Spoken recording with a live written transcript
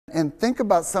and think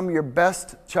about some of your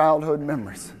best childhood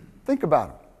memories. Think about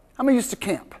them. How many used to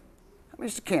camp? How many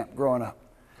used to camp growing up?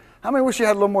 How many wish you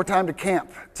had a little more time to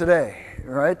camp today,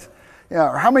 right? Yeah,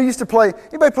 or how many used to play,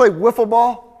 anybody play wiffle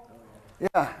ball?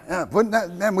 Yeah, wouldn't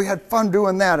that, man, we had fun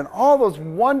doing that. And all those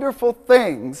wonderful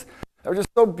things that were just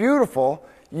so beautiful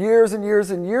years and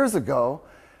years and years ago.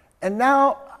 And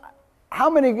now, how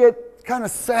many get kind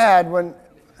of sad when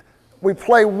we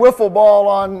play wiffle ball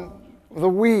on the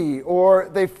Wii, or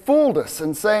they fooled us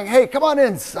and saying, hey, come on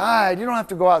inside. You don't have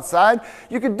to go outside.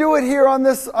 You could do it here on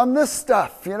this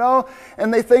stuff, you know?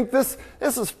 And they think this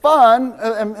is fun,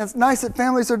 and it's nice that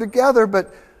families are together,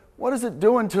 but what is it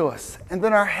doing to us? And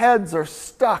then our heads are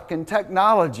stuck in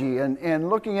technology and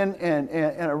looking in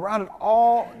and around it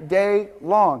all day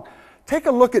long. Take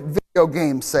a look at video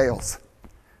game sales.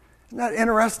 Isn't that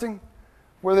interesting?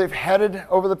 Where they've headed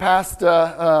over the past 3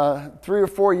 or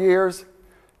 4 years.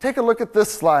 Take a look at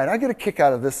this slide. I get a kick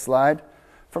out of this slide.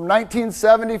 From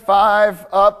 1975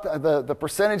 up, the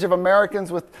percentage of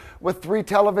Americans with 3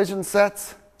 television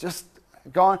sets just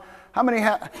gone. How many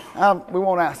we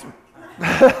won't ask.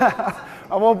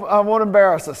 I won't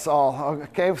embarrass us all.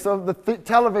 Okay, so the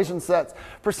television sets.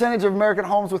 Percentage of American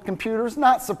homes with computers,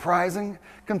 not surprising.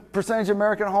 Percentage of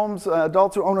American homes,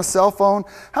 adults who own a cell phone.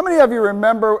 How many of you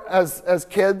remember as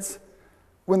kids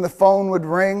when the phone would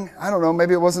ring? I don't know,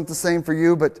 maybe it wasn't the same for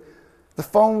you, but the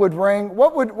phone would ring.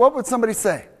 What would somebody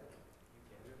say?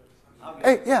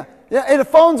 Hey, hey, the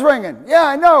phone's ringing. Yeah,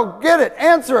 I know, get it,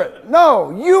 answer it.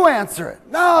 No, you answer it.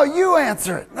 No, you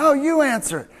answer it. No, you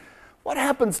answer it. What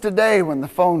happens today when the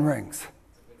phone rings?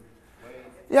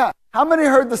 Yeah, how many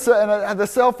heard the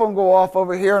cell phone go off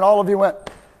over here and all of you went,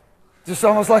 just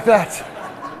almost like that?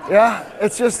 Yeah,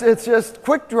 it's just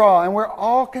quick draw, and we're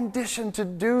all conditioned to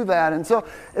do that. And so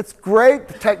it's great.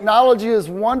 The technology is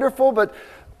wonderful, but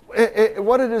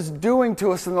what it is doing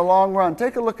to us in the long run.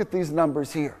 Take a look at these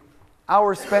numbers here.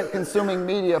 Hours spent consuming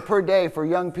media per day for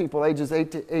young people ages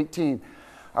 8 to 18.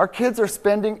 Our kids are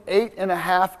spending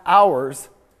 8.5 hours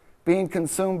being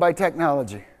consumed by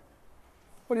technology.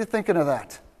 What are you thinking of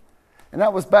that? And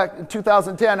that was back in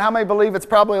 2010. How many believe it's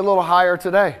probably a little higher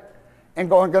today? And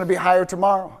going to be higher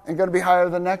tomorrow, and going to be higher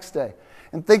the next day.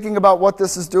 And thinking about what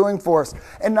this is doing for us.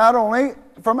 And not only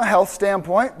from a health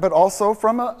standpoint, but also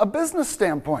from a business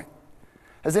standpoint.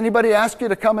 Has anybody asked you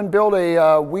to come and build a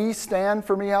Wii stand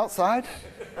for me outside?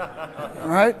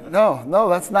 Right? No,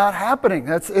 that's not happening.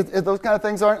 Those kind of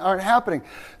things aren't happening.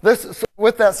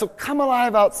 So Come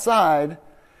Alive Outside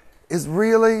is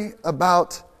really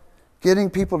about getting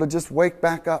people to just wake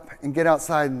back up and get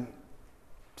outside and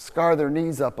scar their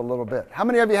knees up a little bit. How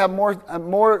many of you have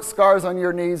more scars on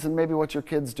your knees than maybe what your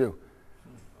kids do?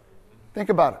 Think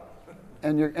about it.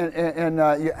 And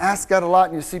you ask that a lot,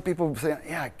 and you see people saying,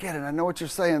 yeah, I get it, I know what you're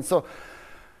saying. So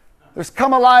there's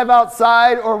Come Alive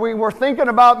Outside, or we were thinking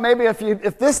about maybe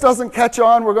if this doesn't catch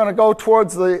on, we're going to go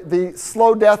towards the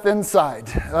Slow Death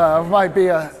Inside. Might be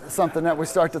something that we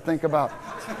start to think about.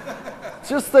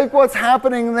 Just think what's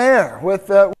happening there with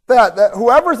that.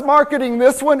 Whoever's marketing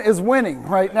this one is winning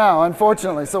right now,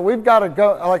 unfortunately. So we've got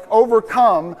to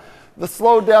overcome the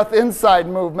Slow Death Inside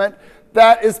movement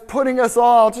that is putting us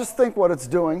all. Just think what it's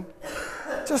doing.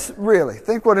 Just really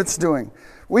think what it's doing.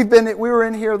 We were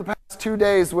in here the past 2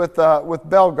 days with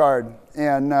Bellegarde,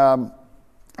 and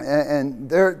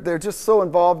they're just so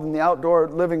involved in the outdoor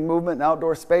living movement and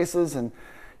outdoor spaces, and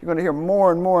you're going to hear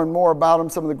more and more and more about them.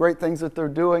 Some of the great things that they're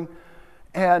doing.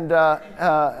 And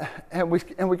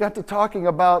we got to talking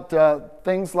about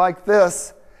things like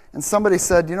this, and somebody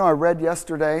said, I read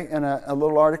yesterday in a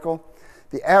little article,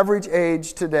 the average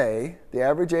age today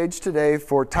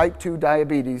for type 2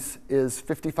 diabetes is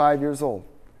 55 years old.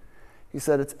 He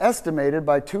said it's estimated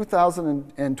by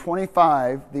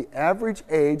 2025 the average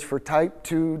age for type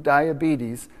 2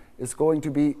 diabetes is going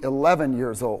to be 11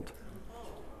 years old.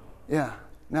 Yeah.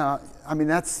 Now, I mean,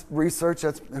 that's research,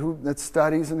 that's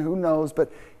studies, and who knows, but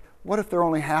what if they're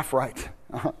only half right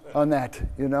on that,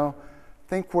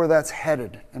 Think where that's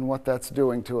headed and what that's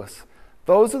doing to us.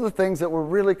 Those are the things that we're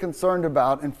really concerned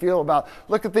about and feel about.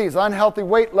 Look at these unhealthy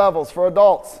weight levels for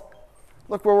adults.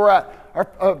 Look where we're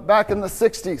at. Back in the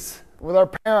 60s with our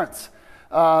parents,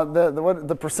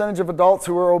 the percentage of adults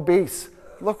who are obese.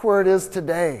 Look where it is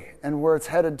today and where it's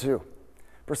headed to.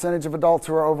 Percentage of adults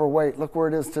who are overweight. Look where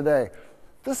it is today.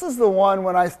 This is the one,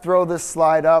 when I throw this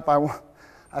slide up,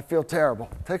 I feel terrible.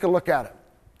 Take a look at it.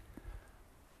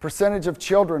 Percentage of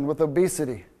children with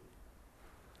obesity.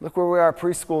 Look where we are,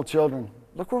 preschool children.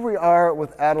 Look where we are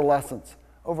with adolescents.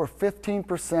 Over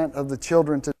 15% of the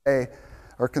children today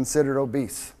are considered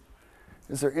obese.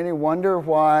 Is there any wonder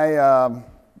why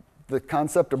the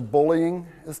concept of bullying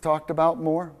is talked about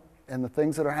more and the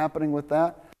things that are happening with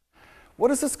that. What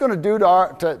is this going to do to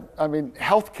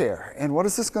healthcare, and what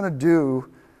is this going to do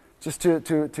just to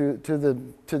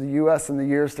the U.S. in the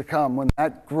years to come when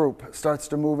that group starts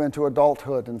to move into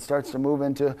adulthood and starts to move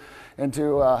into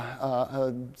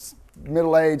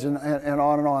middle age and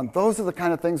on and on. Those are the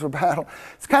kind of things we're battling.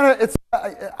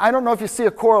 I don't know if you see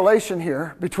a correlation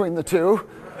here between the two.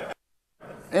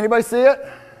 Anybody see it?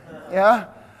 Yeah?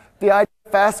 The idea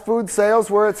of fast food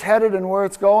sales, where it's headed and where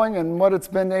it's going and what it's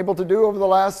been able to do over the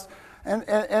last, and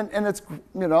it's,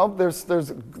 you know,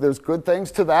 there's good things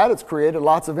to that. It's created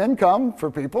lots of income for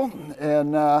people,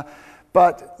 and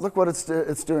but look what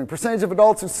it's doing. Percentage of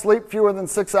adults who sleep fewer than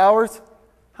 6 hours.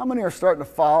 How many are starting to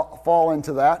fall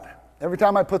into that? Every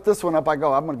time I put this one up, I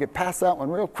go, I'm going to get past that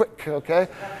one real quick, okay?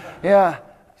 Yeah,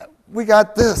 we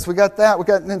got this, we got that,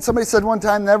 and somebody said one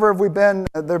time, never have there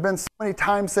have been so many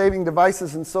time-saving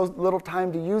devices and so little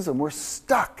time to use them. We're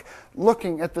stuck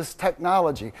looking at this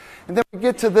technology. And then we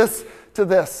get to this,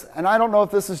 and I don't know if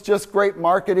this is just great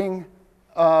marketing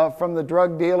from the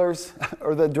drug dealers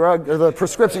or the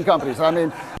prescription companies. I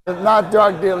mean, not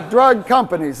drug dealers, drug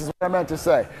companies is what I meant to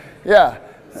say. Yeah.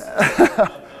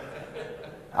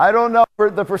 I don't know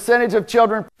the percentage of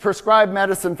children prescribed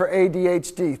medicine for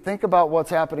ADHD. Think about what's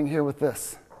happening here with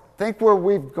this. Think where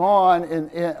we've gone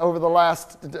over the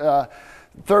last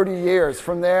 30 years.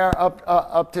 From there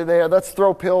up to there. Let's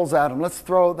throw pills at them. Let's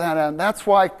throw that at them. That's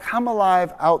why Come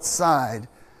Alive Outside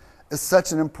is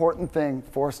such an important thing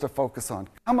for us to focus on.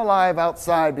 Come Alive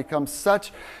Outside becomes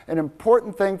such an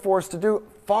important thing for us to do,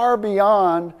 far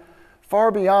beyond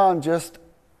just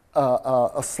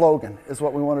a slogan is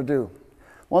what we want to do.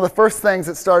 One of the first things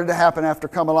that started to happen after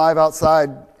Come Alive Outside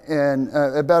in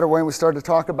a better way, and we started to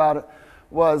talk about it,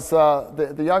 was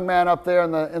the young man up there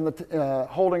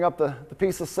holding up the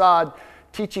piece of sod,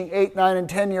 teaching 8, 9, and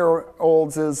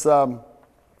 10-year-olds is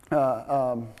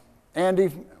Andy.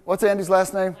 What's Andy's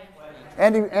last name?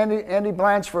 Andy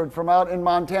Blanchford from out in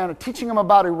Montana, teaching them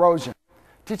about erosion.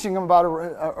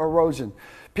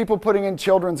 People putting in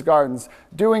children's gardens,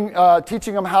 teaching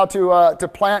them how to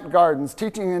plant gardens,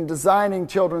 teaching and designing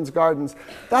children's gardens.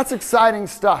 That's exciting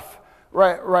stuff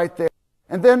right there.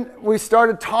 And then we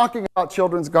started talking about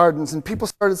children's gardens, and people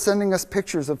started sending us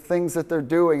pictures of things that they're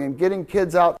doing and getting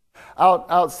kids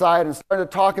outside and starting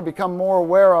to talk and become more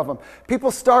aware of them.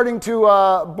 People starting to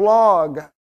blog